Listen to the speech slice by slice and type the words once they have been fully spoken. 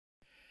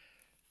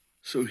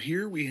So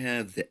here we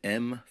have the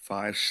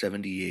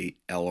M578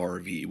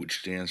 LRV, which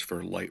stands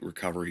for Light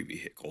Recovery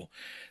Vehicle.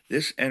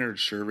 This entered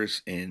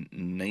service in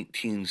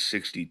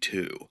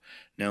 1962.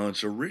 Now,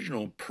 its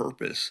original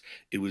purpose,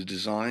 it was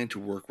designed to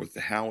work with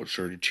the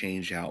howitzer to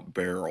change out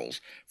barrels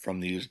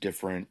from these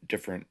different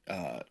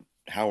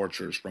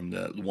howitzers, from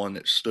the one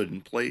that stood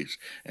in place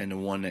and the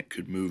one that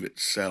could move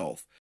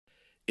itself.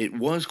 It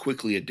was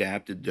quickly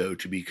adapted, though,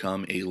 to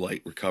become a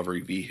light recovery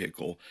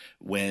vehicle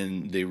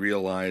when they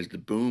realized the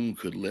boom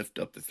could lift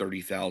up to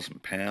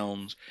 30,000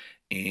 pounds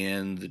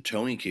and the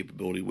towing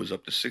capability was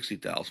up to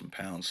 60,000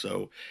 pounds.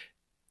 So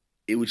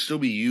it would still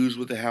be used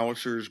with the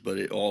howitzers, but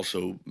it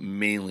also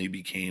mainly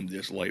became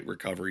this light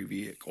recovery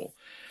vehicle.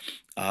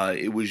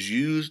 It was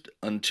used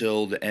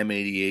until the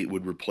M88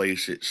 would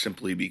replace it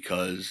simply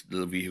because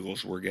the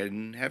vehicles were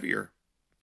getting heavier.